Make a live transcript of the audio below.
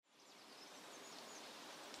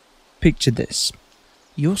Picture this.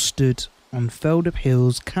 You're stood on felled-up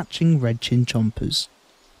hills catching red chinchompers.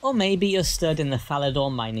 Or maybe you're stood in the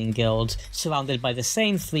Falador Mining Guild, surrounded by the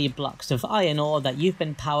same 3 blocks of iron ore that you've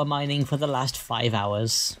been power mining for the last 5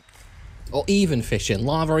 hours. Or even fishing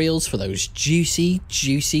lava eels for those juicy,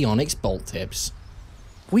 juicy onyx bolt tips.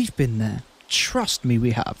 We've been there. Trust me, we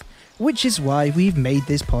have. Which is why we've made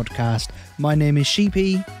this podcast. My name is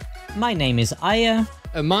Sheepy. My name is Aya.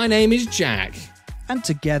 And my name is Jack. And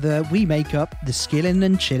together we make up the Skillin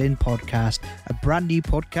and Chillin podcast, a brand new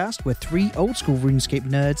podcast where 3 old school RuneScape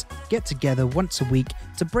nerds get together once a week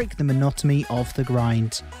to break the monotony of the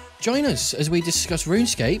grind. Join us as we discuss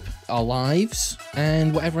RuneScape, our lives,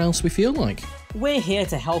 and whatever else we feel like. We're here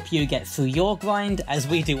to help you get through your grind as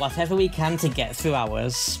we do whatever we can to get through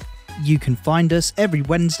ours. You can find us every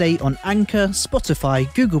Wednesday on Anchor,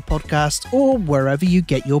 Spotify, Google Podcasts, or wherever you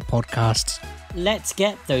get your podcasts. Let's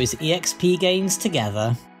get those EXP gains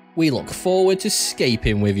together. We look forward to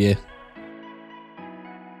scaping with you.